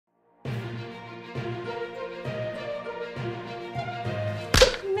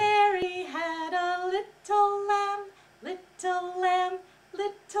little lamb,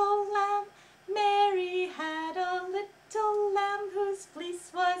 Mary had a little lamb whose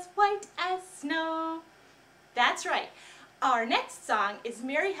fleece was white as snow. That's right. Our next song is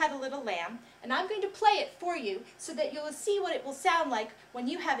Mary Had a Little Lamb, and I'm going to play it for you so that you'll see what it will sound like when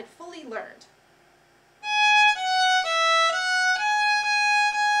you have it fully learned.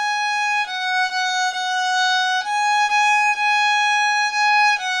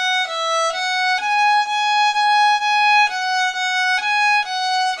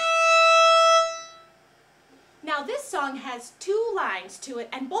 Now this song has two lines to it,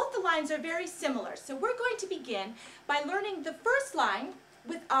 and both the lines are very similar. So we're going to begin by learning the first line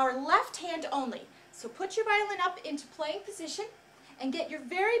with our left hand only. So put your violin up into playing position and get your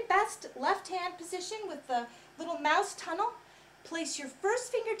very best left hand position with the little mouse tunnel. Place your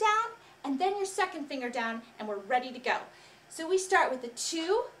first finger down and then your second finger down, and we're ready to go. So we start with a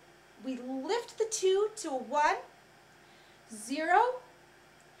 2, we lift the 2 to a 1, 0,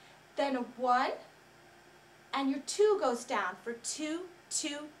 then a 1, and your 2 goes down for 2,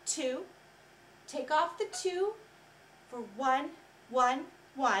 2, 2. Take off the 2 for 1, 1,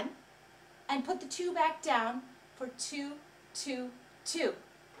 1, and put the 2 back down for 2, 2, 2.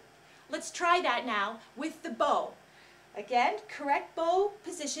 Let's try that now with the bow. Again, correct bow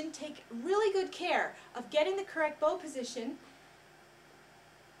position. Take really good care of getting the correct bow position.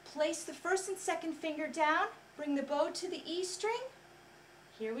 Place the first and second finger down. Bring the bow to the E string.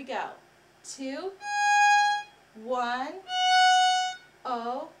 Here we go. 2, 1,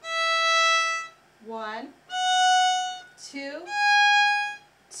 0, 1, 2,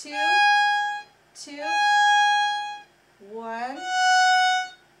 2, 2, 1,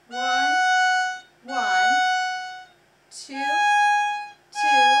 1, 1, 2, 2,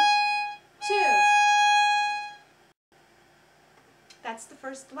 2. That's the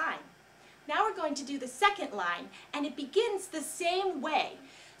first line. Now we're going to do the second line, and it begins the same way.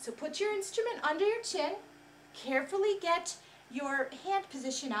 So put your instrument under your chin, carefully get your hand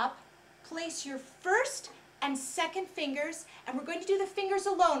position up, place your first and second fingers, and we're going to do the fingers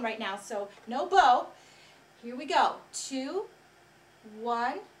alone right now, so no bow. Here we go. 2,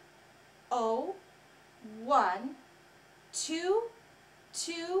 1, 0, 1, 2,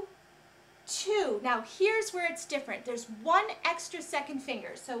 2, 2. Now here's where it's different. There's one extra second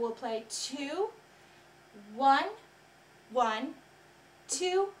finger, so we'll play 2, 1, 1,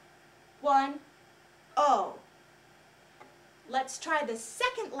 2, 1, 0. Let's try the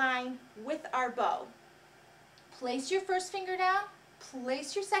second line with our bow. Place your first finger down,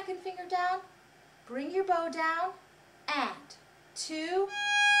 place your second finger down, bring your bow down, and 2,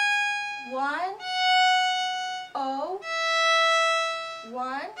 1, 0,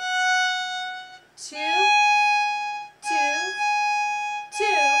 1, 2, 2, 2,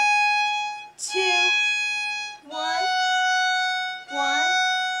 2, 1, 1,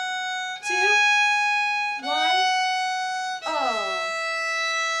 2, 1, 0.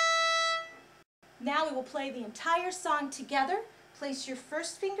 Now we will play the entire song together. Place your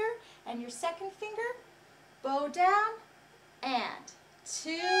first finger and your second finger, bow down, and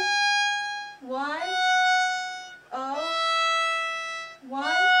 2, 1, 0,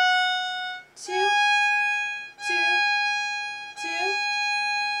 1, 2, 2,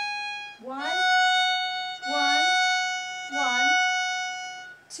 2, 1, 1, 1,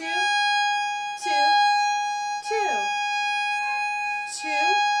 2, 2, 2, 2,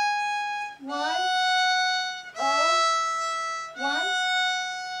 1, 0, 1,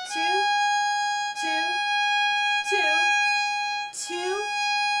 2, 2, 2, 2,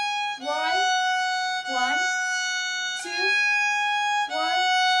 1, 1, 2, 1,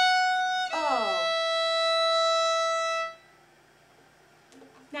 0.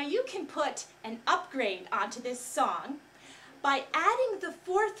 Now you can put an upgrade onto this song by adding the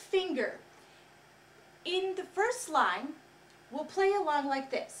fourth finger. In the first line, we'll play along like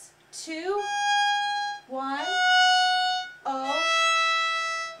this. 2, 1, 0,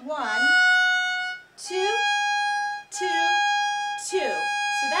 1, 2, 2, 2.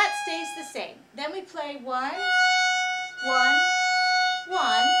 So that stays the same. Then we play 1, 1,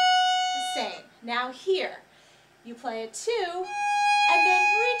 1, the same. Now here, you play a 2, and then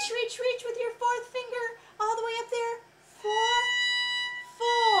reach, reach, reach with your fourth finger all the way up there. 4,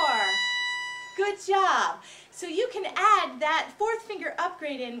 4. Good job. So you can add that fourth finger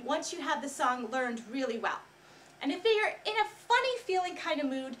upgrade in once you have the song learned really well. And if you're in a funny feeling kind of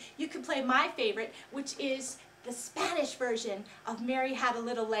mood, you can play my favorite, which is the Spanish version of Mary Had a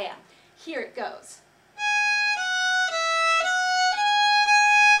Little Lamb. Here it goes.